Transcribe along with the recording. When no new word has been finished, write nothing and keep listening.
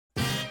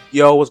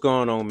Yo, what's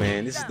going on,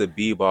 man? This is the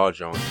B-Ball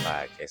Jones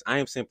podcast. I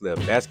am simply a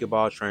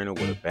basketball trainer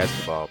with a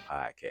basketball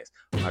podcast.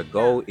 My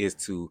goal is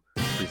to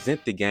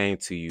present the game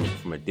to you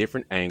from a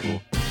different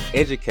angle,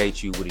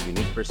 educate you with a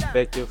unique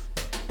perspective,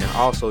 and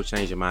also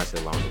change your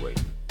mindset along the way.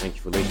 Thank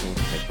you for listening.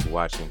 Thank you for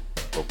watching.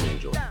 Hope you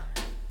enjoy.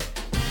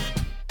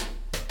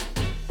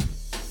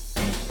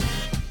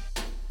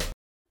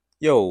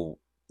 Yo,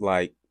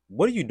 like,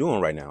 what are you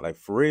doing right now? Like,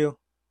 for real?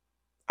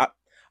 I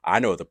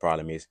I know what the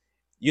problem is.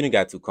 You didn't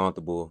got too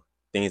comfortable.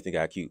 Things done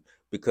got cute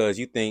because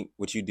you think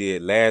what you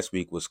did last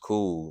week was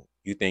cool.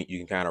 You think you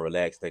can kind of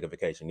relax, take a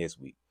vacation this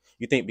week.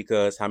 You think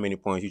because how many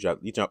points you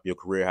dropped your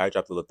career high, you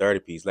dropped a little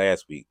 30 piece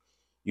last week.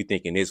 You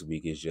thinking this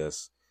week is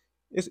just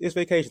it's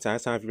vacation time.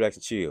 It's time for you to relax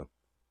and chill.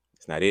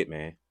 It's not it,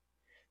 man.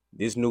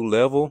 This new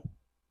level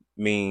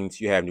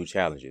means you have new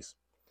challenges.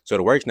 So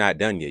the work's not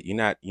done yet. You're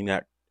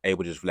not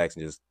able to just relax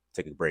and just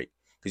take a break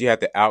because you have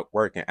to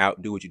outwork and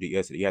outdo what you did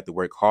yesterday. You have to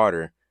work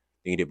harder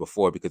than you did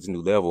before because the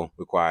new level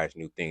requires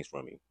new things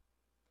from you.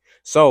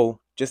 So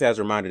just as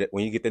a reminder that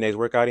when you get the next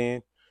workout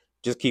in,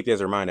 just keep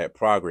as a reminder that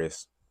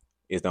progress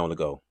is the only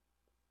goal.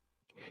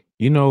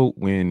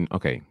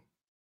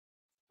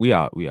 When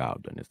we all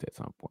done this at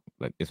some point.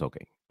 Like it's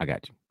okay. I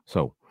got you.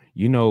 So,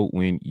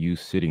 when you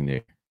sitting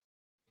there,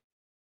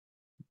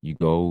 you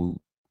go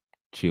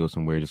chill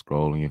somewhere, just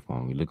scroll on your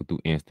phone. You looking through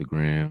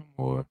Instagram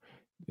or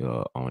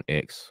on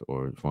X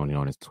or formerly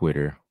known as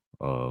Twitter.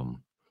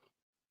 Um,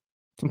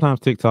 Sometimes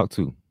TikTok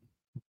too.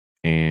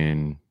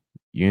 And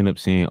you end up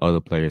seeing other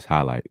players'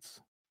 highlights.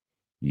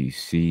 You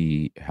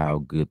see how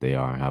good they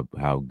are,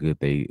 how good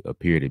they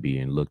appear to be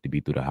and look to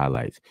be through the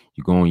highlights.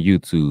 You go on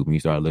YouTube and you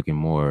start looking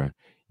more,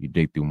 you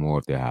dig through more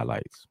of their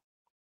highlights.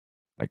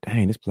 Like,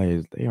 dang, this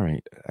players,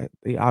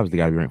 they obviously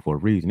gotta be ranked for a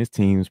reason. This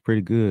team is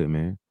pretty good,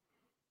 man.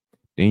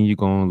 Then you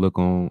go and look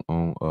on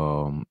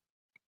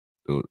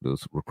the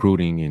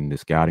recruiting and the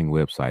scouting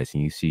websites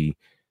and you see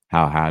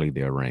how highly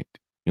they're ranked.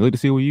 You look to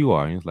see where you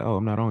are, and it's like, oh,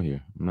 I'm not on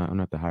here. I'm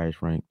not the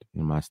highest ranked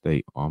in my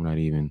state, or I'm not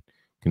even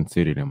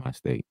considered in my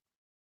state.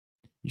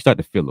 You start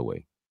to feel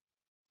away.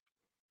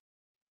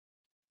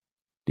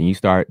 Then you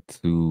start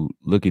to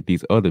look at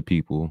these other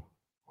people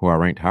who are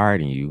ranked higher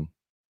than you,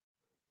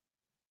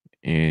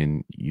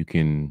 and you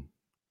can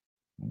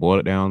boil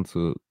it down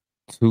to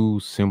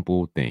two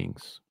simple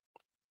things.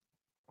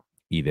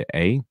 Either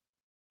A,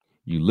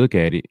 you look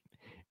at it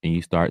and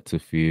you start to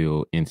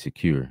feel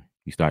insecure.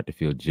 You start to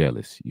feel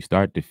jealous. You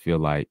start to feel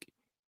like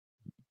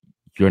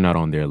you're not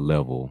on their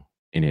level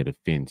and it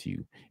offends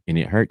you and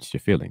it hurts your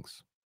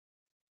feelings.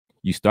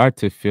 You start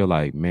to feel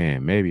like,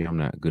 man, maybe I'm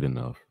not good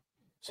enough.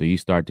 So you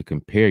start to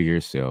compare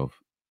yourself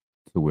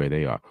to where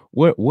they are.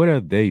 What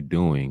are they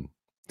doing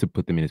to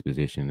put them in this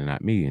position and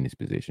not me in this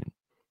position?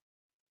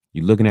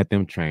 You're looking at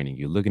them training,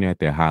 you're looking at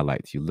their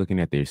highlights, you're looking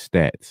at their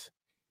stats.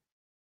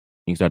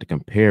 You start to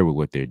compare with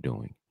what they're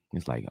doing.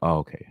 It's like,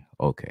 oh,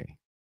 okay,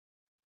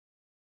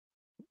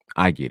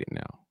 I get it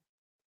now.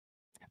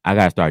 I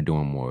gotta start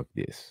doing more of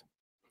this.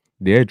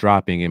 They're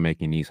dropping and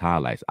making these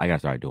highlights. I gotta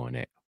start doing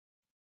that.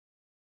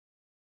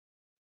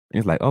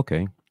 It's like,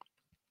 okay,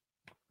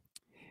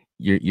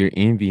 your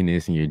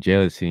enviness and your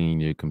jealousy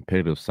and your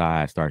competitive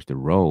side starts to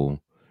roll,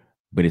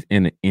 but it's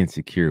in an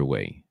insecure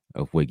way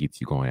of what gets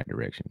you going that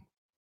direction.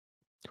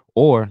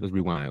 Or let's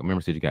rewind.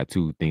 Remember, I said you got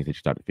two things that you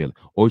start to feel,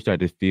 or you start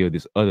to feel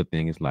this other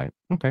thing. It's like,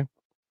 okay,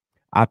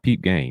 I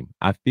peep game.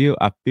 I feel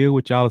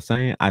what y'all are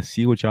saying. I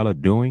see what y'all are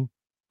doing,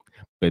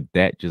 but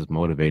that just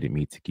motivated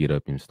me to get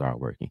up and start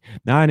working.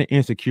 Not in an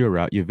insecure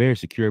route. You're very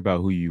secure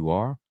about who you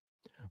are,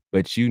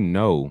 but you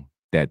know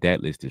that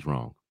that list is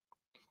wrong.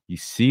 You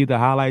see the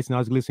highlights and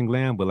all this glitz and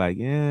glam, but like,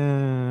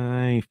 yeah,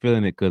 I ain't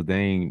feeling it because they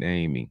ain't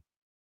me.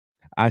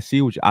 I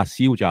see what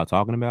y'all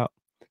talking about,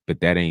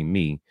 but that ain't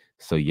me.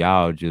 So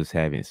y'all just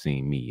haven't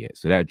seen me yet.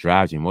 So that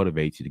drives you,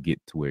 motivates you to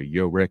get to where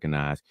you're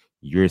recognized,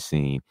 you're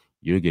seen,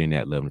 you're getting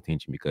that love and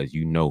attention because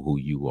you know who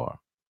you are.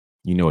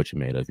 You know what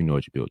you're made of, you know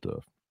what you're built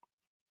of.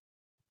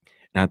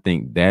 And I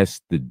think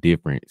that's the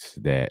difference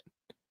that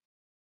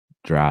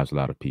drives a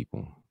lot of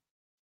people.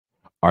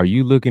 Are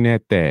you looking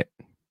at that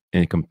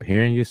and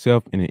comparing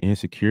yourself in an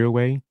insecure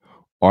way?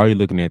 Or are you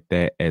looking at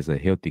that as a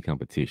healthy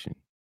competition?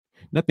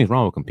 Nothing's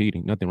wrong with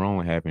competing. Nothing wrong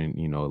with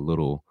having, a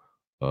little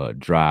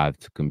drive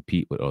to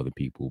compete with other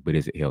people, but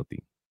is it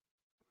healthy?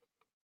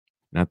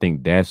 And I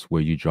think that's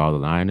where you draw the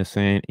line in the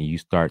sand and you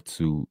start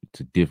to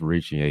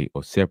differentiate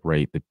or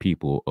separate the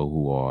people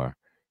who are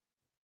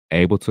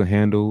able to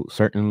handle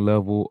certain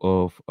level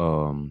of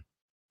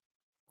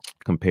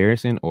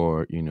comparison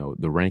or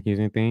the rankings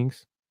and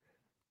things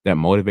that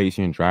motivates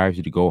you and drives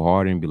you to go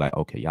harder and be like,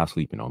 okay, y'all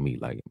sleeping on me.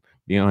 Like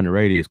being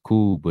underrated is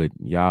cool, but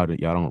y'all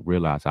don't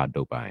realize how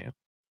dope I am.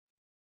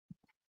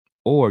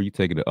 Or you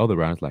take it the other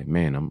route. It's like,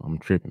 man, I'm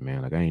tripping,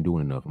 man. Like I ain't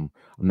doing enough. I'm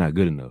not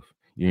good enough.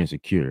 You're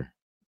insecure,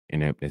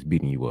 and that's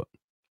beating you up.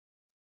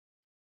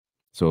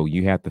 So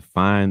you have to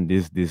find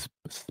this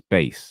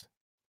space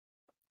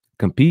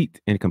compete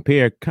and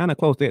compare kind of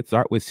close. They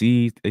start with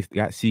C's. They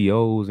got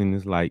COs, and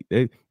it's like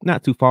they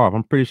not too far off.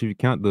 I'm pretty sure if you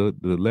count the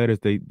letters,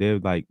 they're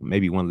like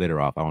maybe one letter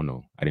off. I don't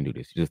know. I didn't do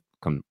this. It just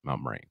come my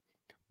brain.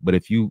 But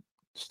if you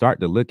start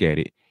to look at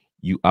it,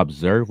 you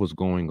observe what's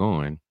going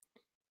on.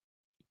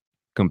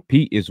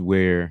 Compete is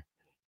where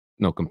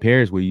no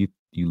compare is where you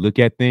look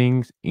at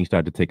things and you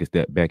start to take a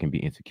step back and be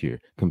insecure.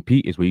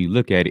 Compete is where you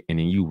look at it and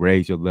then you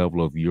raise your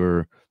level of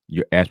your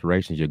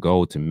aspirations, your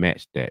goal to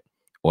match that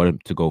or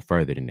to go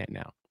further than that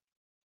now.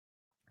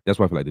 That's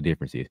what I feel like the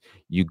difference is.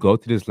 You go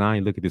to this line,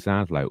 you look at this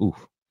line, it's like,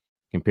 oof,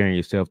 comparing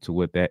yourself to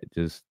what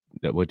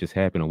just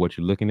happened or what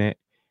you're looking at.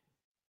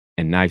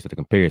 And now you start to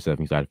compare yourself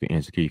and you start to feel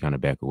insecure, you kind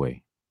of back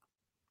away,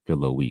 feel a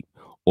little weak.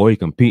 Or you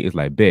compete, it's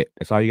like, bet,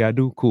 that's all you gotta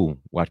do. Cool.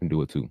 Watch me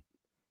do it too.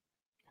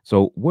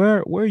 So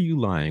where are you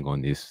lying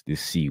on this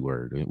C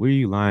word? Where are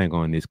you lying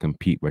on this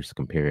compete versus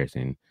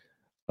comparison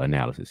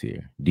analysis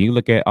here? Do you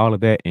look at all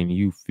of that and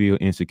you feel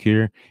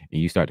insecure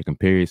and you start to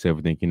compare yourself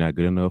and think you're not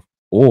good enough?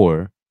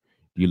 Or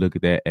do you look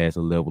at that as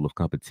a level of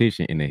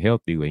competition in a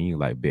healthy way and you're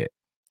like, bet,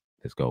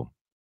 let's go.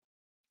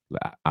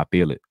 I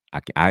feel it.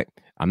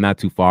 I'm not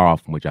too far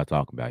off from what y'all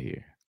talking about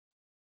here.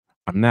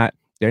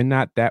 They're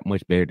not that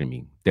much better than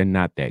me. They're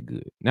not that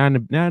good. Not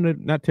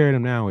tearing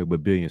them down,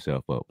 but building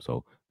yourself up.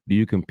 So do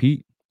you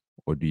compete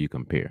or do you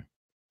compare?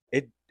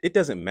 It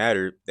doesn't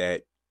matter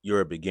that you're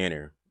a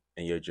beginner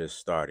and you're just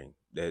starting.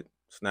 That's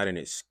not an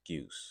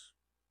excuse.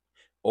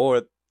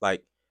 Or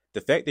like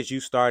the fact that you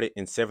started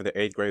in 7th or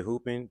 8th grade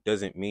hooping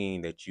doesn't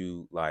mean that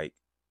you like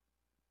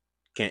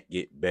can't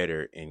get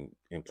better and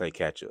play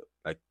catch up.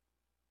 Like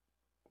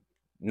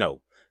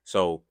no.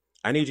 So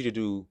I need you to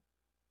do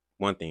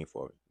one thing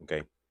for me,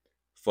 okay?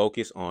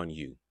 Focus on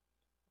you.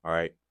 All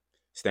right.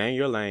 Stay in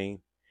your lane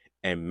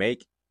and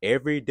make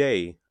every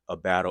day a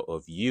battle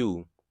of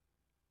you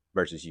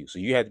versus you. So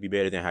you have to be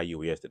better than how you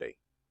were yesterday.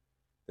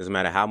 Doesn't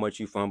matter how much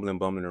you fumbling,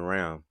 bumbling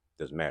around,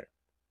 doesn't matter.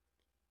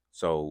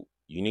 So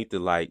you need to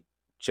like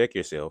check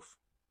yourself,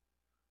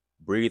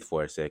 breathe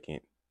for a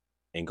second,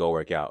 and go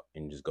work out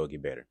and just go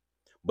get better.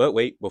 But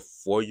wait,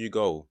 before you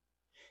go,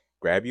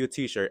 grab you a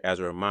t-shirt as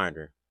a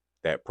reminder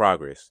that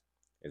progress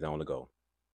is on the go.